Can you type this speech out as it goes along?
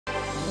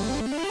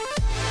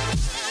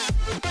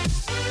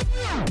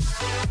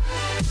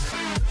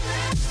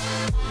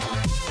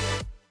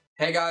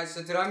Hey guys, so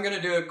today I'm gonna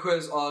do a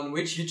quiz on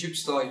which YouTube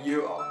star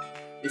you are.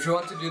 If you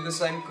want to do the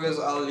same quiz,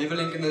 I'll leave a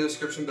link in the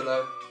description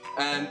below.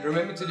 And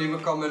remember to leave a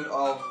comment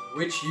of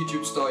which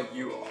YouTube star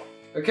you are.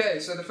 Okay,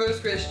 so the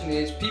first question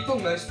is, people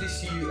mostly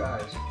see you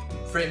as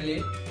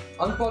friendly,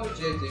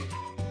 unapologetic,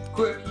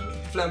 quirky,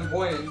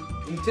 flamboyant,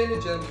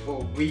 intelligent,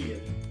 or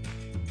weird.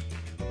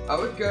 I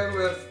would go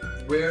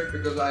with weird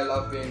because I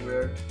love being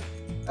weird.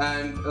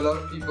 And a lot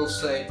of people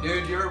say,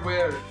 dude, you're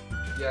weird.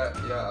 Yeah,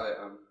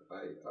 I am.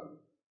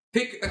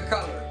 Pick a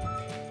color.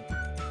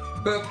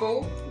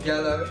 Purple,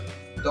 yellow,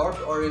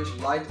 dark orange,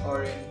 light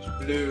orange,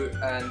 blue,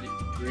 and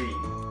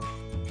green.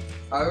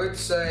 I would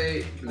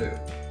say blue.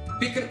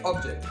 Pick an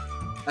object.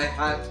 A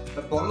hat,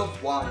 a bottle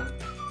of wine,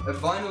 a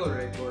vinyl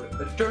record,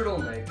 a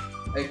turtleneck,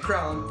 a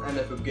crown, and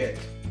a baguette.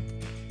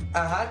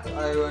 A hat,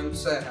 I won't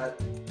say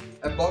hat.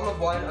 A bottle of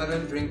wine, I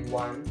don't drink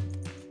wine.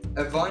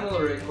 A vinyl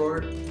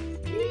record,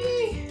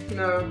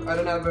 no, I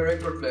don't have a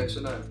record player,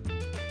 so no.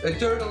 A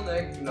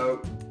turtleneck, no.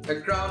 A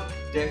crown,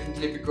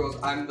 definitely, because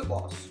I'm the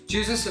boss.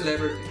 Choose a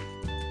celebrity.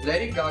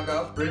 Lady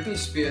Gaga, Britney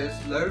Spears,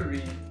 Lou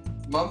Reed,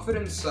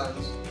 Mumford &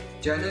 Sons,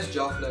 Janis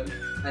Joplin,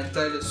 and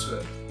Taylor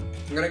Swift.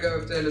 I'm gonna go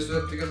with Taylor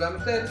Swift because I'm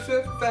a Taylor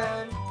Swift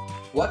fan.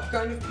 What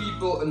kind of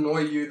people annoy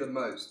you the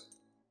most?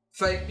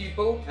 Fake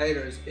people,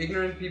 haters,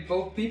 ignorant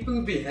people, people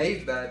who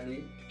behave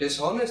badly,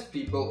 dishonest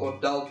people, or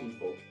dull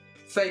people?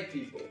 Fake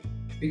people.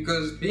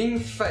 Because being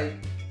fake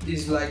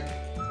is like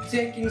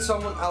taking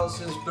someone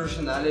else's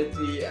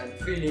personality and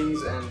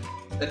feelings and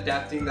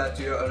adapting that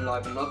to your own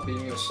life and not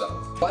being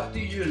yourself. What do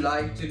you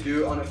like to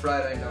do on a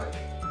Friday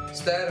night?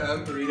 Stay at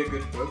home, read a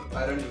good book.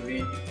 I don't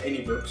read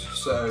any books,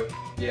 so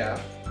yeah.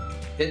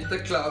 Hit the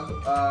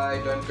club.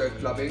 I don't go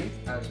clubbing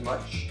as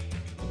much.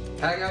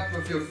 Hang out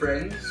with your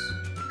friends.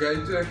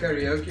 Go to a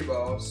karaoke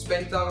bar.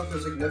 Spend time with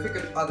your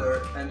significant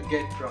other and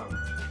get drunk.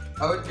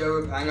 I would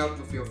go with hang out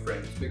with your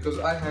friends because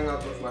I hang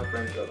out with my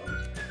friends a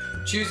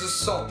lot. Choose a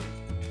song.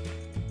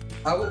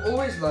 I Will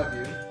Always Love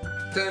You,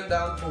 Turn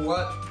Down for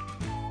What,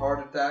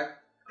 Heart Attack,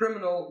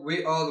 Criminal,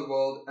 We Are the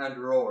World, and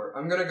Roar.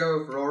 I'm gonna go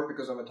with Roar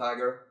because I'm a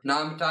tiger. Now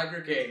I'm a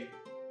tiger king.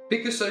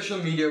 Pick a social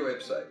media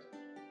website.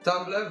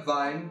 Tumblr,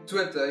 Vine,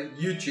 Twitter,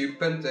 YouTube,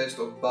 Pinterest,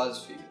 or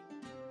BuzzFeed.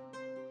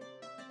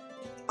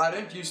 I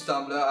don't use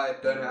Tumblr, I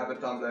don't have a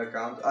Tumblr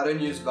account. I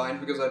don't use Vine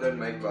because I don't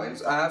make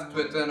Vines. I have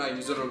Twitter and I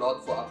use it a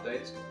lot for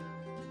updates.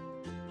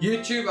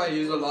 YouTube I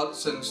use a lot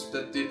since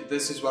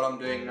this is what I'm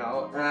doing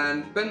now,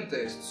 and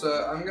Pinterest,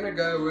 so I'm gonna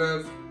go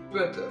with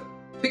Twitter.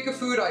 Pick a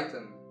food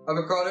item.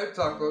 Avocado,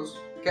 tacos,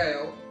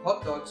 kale,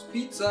 hot dogs,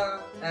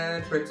 pizza,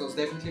 and pretzels.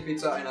 Definitely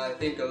pizza, and I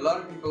think a lot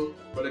of people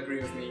will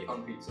agree with me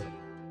on pizza.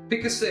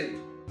 Pick a city.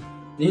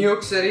 New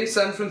York City,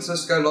 San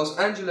Francisco, Los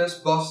Angeles,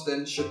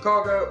 Boston,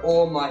 Chicago,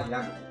 or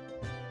Miami.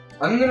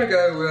 I'm gonna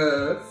go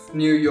with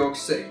New York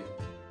City,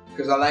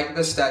 because I like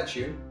the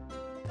statue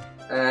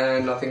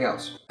and nothing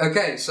else.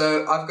 Okay,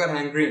 so I've got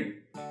hand green.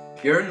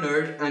 You're a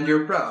nerd and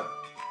you're proud.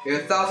 You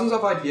have thousands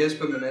of ideas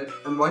per minute,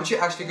 and once you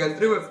actually go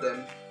through with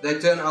them, they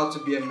turn out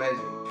to be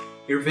amazing.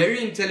 You're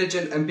very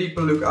intelligent and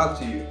people look up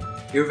to you.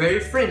 You're very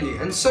friendly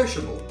and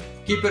sociable.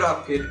 Keep it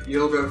up, kid,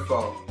 you'll go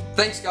far.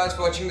 Thanks guys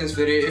for watching this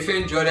video. If you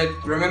enjoyed it,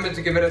 remember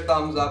to give it a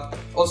thumbs up.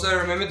 Also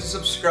remember to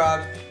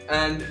subscribe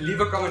and leave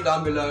a comment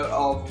down below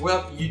of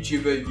what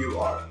YouTuber you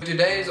are.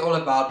 Today is all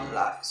about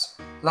lies.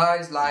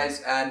 Lies,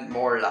 lies, and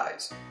more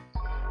lies.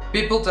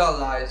 People tell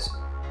lies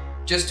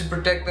just to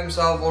protect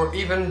themselves, or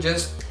even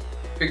just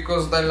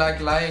because they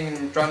like lying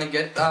and trying to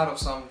get out of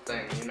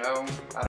something, you know?